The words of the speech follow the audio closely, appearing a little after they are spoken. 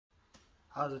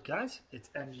How's it, guys? It's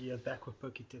Angie here back with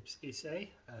PokeTips SA.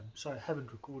 Sorry, I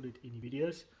haven't recorded any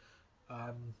videos.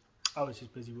 I was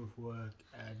just busy with work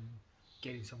and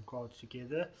getting some cards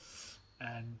together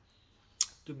and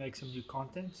to make some new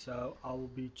content. So I will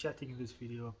be chatting in this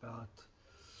video about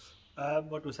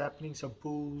what was happening, some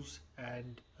pools,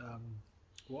 and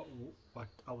what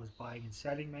I was buying and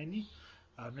selling mainly.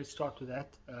 Let's start with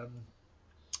that.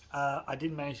 I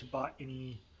didn't manage to buy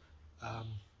any um,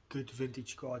 good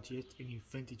vintage cards yet, any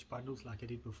vintage bundles like I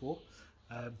did before.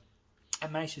 I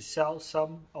managed to sell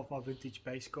some of my vintage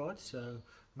base cards, so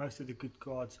most of the good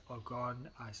cards are gone.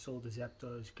 I sold the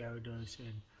Zapdos, Gyarados,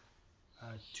 and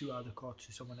two other cards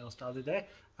to someone else the other day.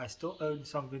 I still own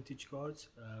some vintage cards.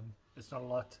 It's not a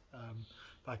lot,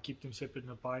 but I keep them separate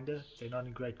in a binder. They're not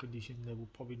in great condition. They will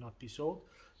probably not be sold,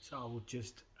 so I will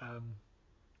just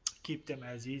keep them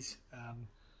as is.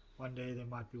 One day they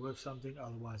might be worth something,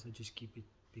 otherwise I just keep it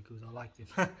because I like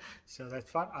them. So that's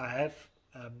fun. I have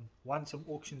won some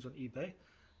auctions on eBay,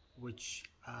 which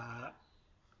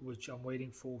I'm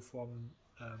waiting for from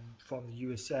the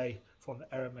USA, from the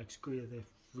Aramax Courier. They're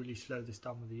really slow this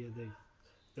time of the year.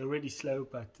 They're already slow,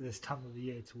 but this time of the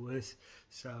year it's worse.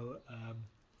 So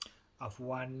I've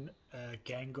won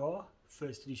Gengar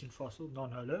first edition fossil,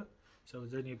 non-holo. So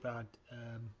it's only about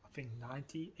I think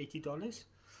 $80,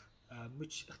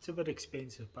 which it's a bit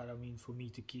expensive, but I mean, for me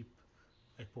to keep,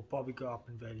 it will probably go up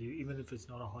in value. Even if it's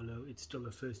not a holo, it's still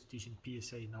a first edition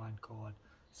PSA 9 card,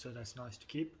 so that's nice to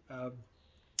keep. I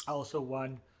also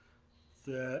won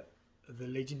the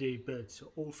legendary birds,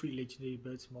 so all three legendary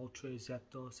birds, Moltres,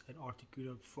 Zapdos, and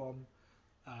Articuno from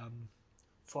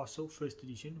fossil first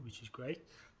edition, which is great.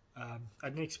 I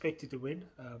didn't expect it to win.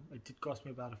 It did cost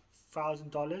me about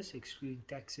 $1,000 excluding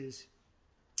taxes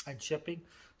and shipping,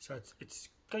 so it's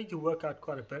going to work out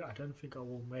quite a bit. I don't think I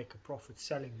will make a profit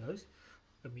selling those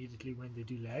immediately when they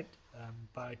do land,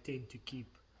 but I tend to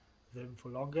keep them for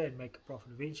longer and make a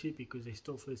profit eventually because they're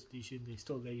still first edition, they're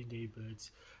still legendary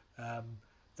birds.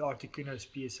 The Articuno is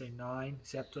PSA 9,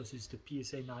 Zapdos is the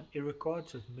PSA 9 error card,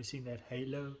 so it's missing that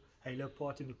halo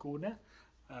part in the corner,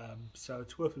 so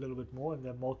it's worth a little bit more. And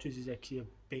the Moltres is actually a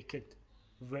Beckett,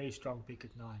 very strong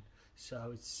Beckett 9,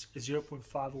 so it's a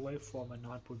 0.5 away from a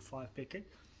 9.5 Beckett,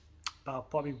 but I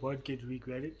probably won't get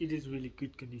regraded. It is really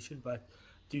good condition, but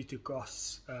due to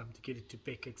costs to get it to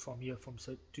Beckett from here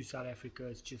to South Africa,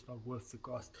 it's just not worth the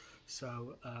cost.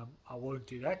 So I won't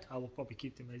do that. I will probably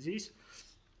keep them as is,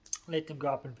 let them go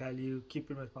up in value, keep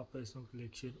them as my personal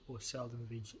collection, or sell them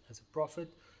eventually as a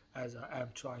profit, as I am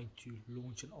trying to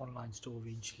launch an online store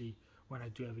eventually when I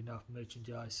do have enough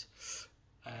merchandise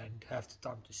and have the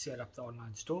time to set up the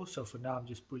online store. So for now I'm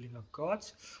just pulling up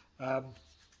cards.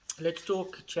 Let's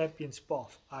talk Champions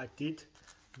Path. I did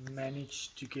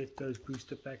manage to get those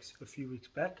booster packs a few weeks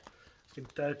back. In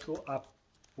total I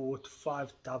bought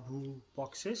 5 double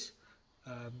boxes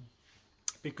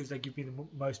because they give me the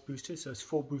most boosters, so it's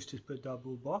 4 boosters per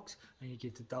double box and you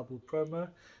get the double promo.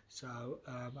 So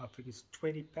I think it's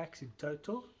 20 packs in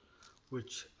total,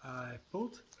 which I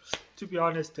pulled. To be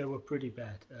honest, they were pretty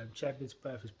bad. Champions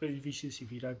Path is pretty vicious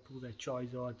if you don't pull that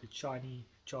Charizard, the shiny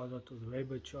Charizard or the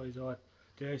Rainbow Charizard.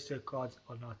 The rest of the cards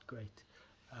are not great.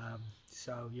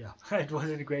 So yeah, it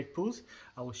wasn't a great pulls.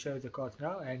 I will show the cards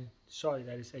now, and sorry,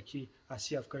 that is actually, I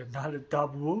see I've got another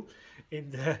double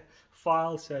in the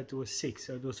file, so it was 6.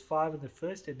 So it was 5 in the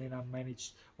first, and then I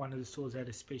managed, one of the stores had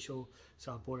a special,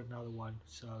 so I bought another one,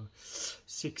 so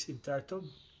 6 in total.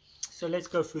 So let's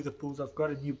go through the pulls. I've got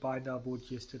a new binder I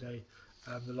bought yesterday.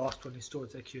 The last one in store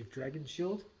is actually a Dragon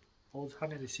Shield, holds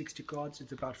 160 cards.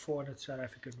 It's about 400 South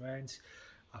African rands.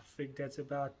 I think that's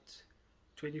about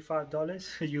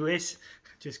 $25 US,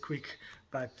 just quick,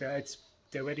 but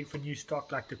they're waiting for new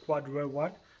stock, like the Quadro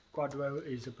one. Quadro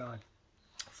is about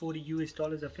 $40 US,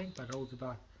 I think, but holds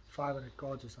about 500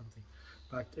 cards or something,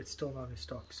 but it's still not in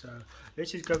stock. So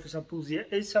let's just go for some pulls. There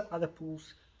is some other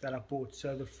pulls that I bought.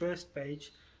 So the first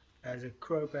page has a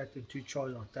Crobat and 2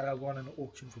 Charizard that I won in an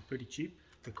auction for pretty cheap.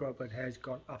 The Crobat has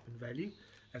gone up in value,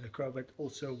 and the Crobat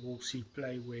also will see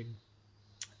play when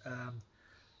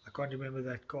I can't remember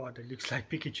that card. It looks like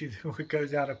Pikachu when it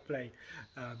goes out of play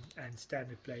and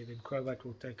standard play, then Crobat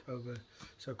will take over.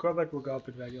 So Crobat will go up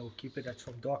in value. I'll keep it. That's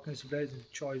from Darkness Ablaze, and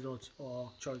Charizards are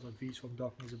Charizard V's from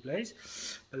Darkness Ablaze.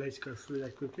 But let's go through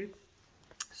that quickly.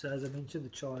 So as I mentioned,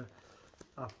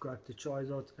 I've got the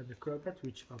Charizard and the Crobat,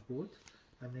 which I bought,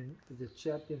 and then the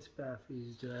Champions Path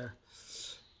is the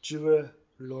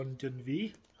London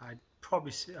V. I'm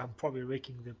probably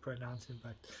wrecking the pronouncing,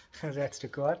 but that's the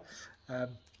card.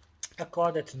 A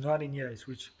card that's not in yours,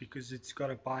 which because it's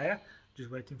got a buyer, just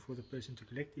waiting for the person to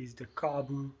collect, is the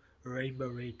Kabu Rainbow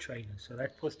Red Trainer. So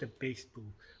that was the best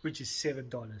pool, which is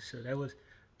 $7. So that was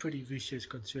pretty vicious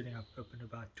considering I've opened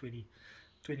about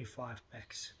 25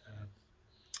 packs.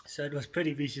 So it was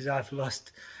pretty vicious. I've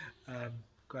lost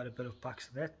quite a bit of bucks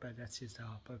on that, but that's just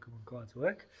how Pokemon cards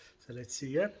work. So let's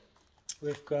see here.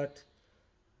 We've got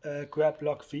Grab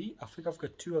Lock V. I think I've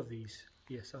got 2 of these.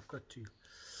 Yes, I've got 2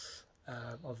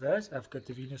 of those. I've got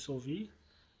the Venusaur V,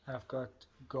 and I've got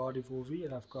Gardevoir V,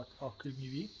 and I've got Alchemy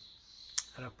V.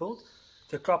 And I pulled.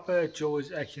 The Copper Jaw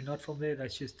is actually not from there.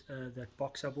 That's just that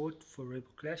box I bought for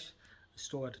Rebel Clash. I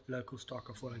store at local stock.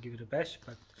 I thought I'd give it a bash,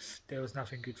 but there was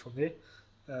nothing good from there.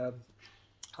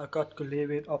 I got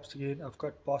Galarian Obstagoon. I've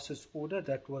got Boss's Order.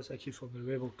 That was actually from the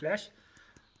Rebel Clash.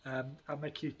 I'm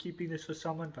actually keeping this for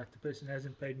someone, but the person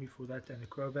hasn't paid me for that and the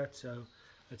Crobat, so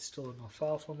it's still in my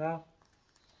file for now.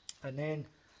 And then,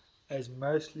 as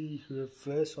mostly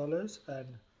reverse hollows and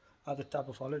other type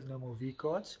of hollows, no more V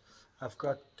cards, I've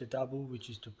got the double, which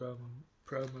is the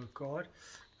promo card.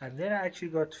 And then I actually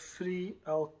got 3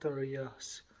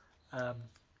 Altarias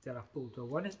that I pulled. The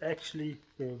one is actually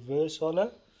the reverse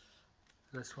hollow.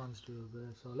 This one's the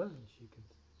reverse hollow, as you can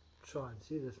try and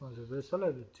see. This one's reverse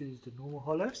hollow. The 2 is the normal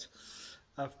hollows.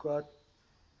 I've got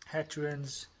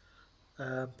Hatterans,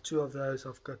 2 of those.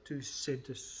 I've got 2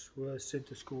 Center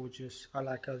Scourges. I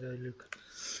like how they look.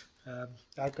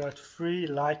 I got 3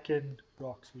 Lycan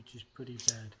Rocks, which is pretty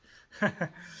bad.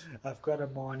 I've got a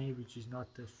Marnie, which is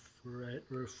not the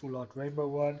full art rainbow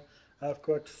one. I've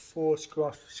got 4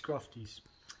 Scrofties.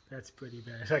 That's pretty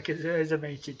bad. Like as I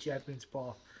mentioned, Champions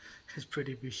Path is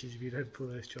pretty vicious if you don't pull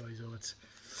those Charizards.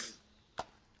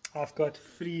 I've got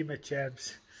 3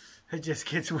 Machamps. It just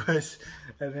gets worse.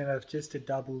 And then I've just the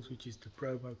doubles, which is the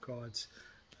promo cards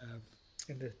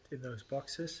in those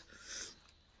boxes.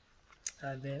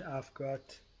 And then I've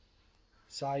got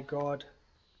Zygarde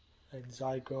and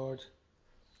Zygarde.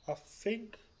 I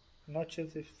think, I'm not sure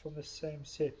if they're from the same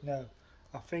set. No,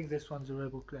 I think this one's a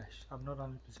Rebel Clash. I'm not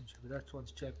 100% sure, but that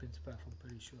one's Champions Path, I'm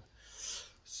pretty sure.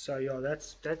 So yeah,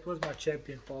 that was my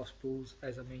Champion Pass pools.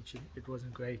 As I mentioned, it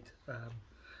wasn't great.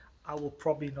 I will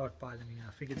probably not buy them again.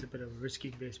 I think it's a bit of a risky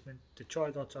investment. The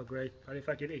Charizards are great, but if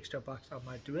I get extra bucks, I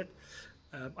might do it.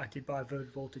 I did buy a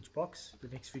Voltage box. The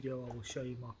next video I will show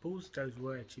you my pools. Those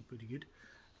were actually pretty good.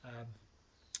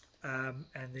 And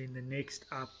then the next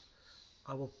up,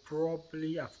 I will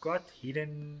probably, I've got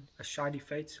hidden a Shiny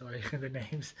Fates, sorry the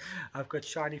names. I've got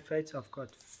Shiny Fates. I've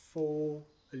got 4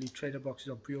 Elite Trainer boxes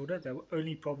on pre-order. They will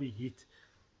only probably hit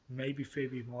maybe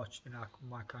February, March in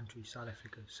my country, South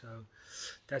Africa. So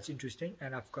that's interesting.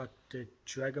 And I've got the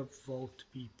Dragavolt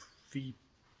V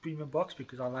premium box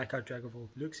because I like how Dragavolt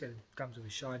looks and it comes with a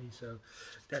shiny, so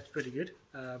that's pretty good.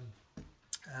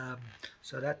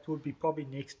 So that would be probably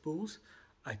next pools.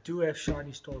 I do have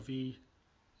Shiny Star V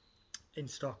in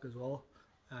stock as well,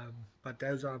 but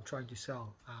those I'm trying to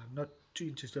sell. I'm not too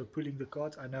interested in pulling the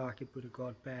cards. I know I can put a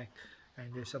card back,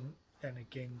 and there's some, and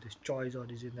again this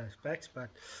Charizard is in those packs, but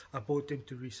I bought them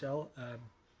to resell.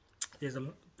 They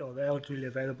aren't really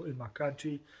available in my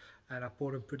country, and I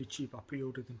bought them pretty cheap. I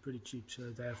pre-ordered them pretty cheap, so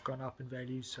they have gone up in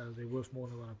value, so they're worth more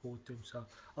than what I bought them. So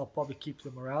I'll probably keep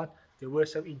them around. There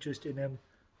was some interest in them.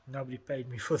 Nobody paid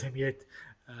me for them yet.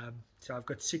 So I've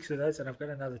got 6 of those, and I've got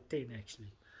another 10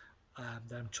 actually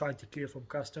that I'm trying to clear from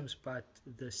customs, but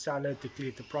the seller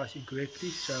declared the price incorrectly,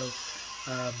 so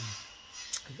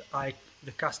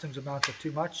the customs amounts are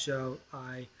too much, so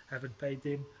I haven't paid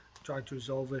them. I'm trying to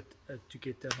resolve it to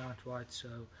get the amount right, so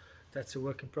that's a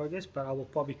work in progress, but I will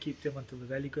probably keep them until the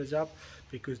value goes up,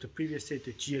 because the previous set,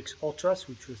 the GX Ultras,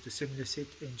 which was the similar set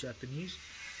in Japanese,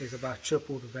 is about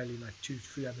triple the value, like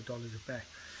 $200-300 a pack.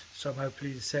 So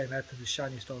hopefully the same happens with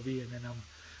Shiny Star V, and then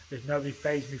if nobody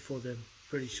pays me for them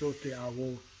pretty shortly, I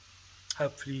will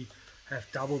hopefully have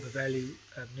double the value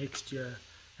next year,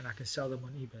 and I can sell them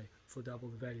on eBay for double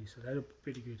the value. So that'll be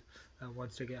pretty good.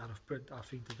 Once they get out of print, I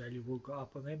think the value will go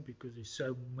up on them because there's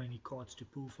so many cards to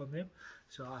pull from them.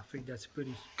 So I think that's a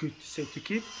pretty good set to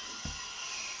keep.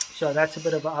 So that's a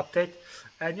bit of an update.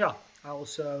 And yeah, I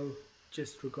also,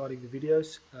 just regarding the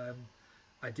videos,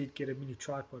 I did get a mini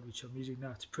tripod which I'm using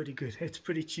now. It's pretty good. It's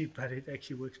pretty cheap, but it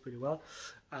actually works pretty well.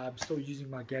 I'm still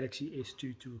using my Galaxy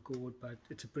S2 to record, but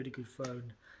it's a pretty good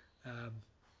phone.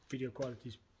 Video quality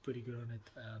is pretty good on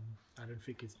it. I don't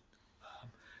think it's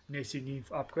necessarily need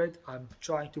for upgrade. I'm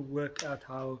trying to work out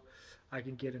how I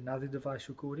can get another device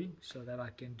recording so that I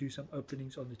can do some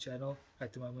openings on the channel.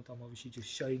 At the moment I'm obviously just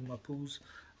showing my pools,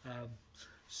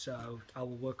 so I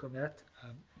will work on that.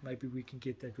 Maybe we can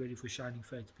get that ready for Shining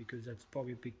Fate, because that's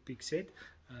probably a big set,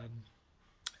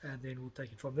 and then we'll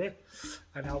take it from there.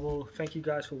 And I will thank you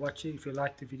guys for watching. If you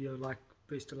liked the video,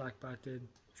 press the like button.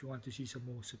 If you want to see some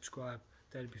more, subscribe.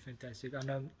 That'd be fantastic. I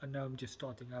know I'm just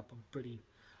starting up. I'm pretty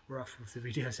rough with the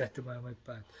videos at the moment,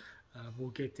 but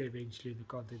we'll get there eventually and the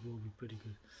content will be pretty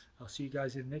good. I'll see you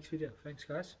guys in the next video. Thanks,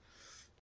 guys.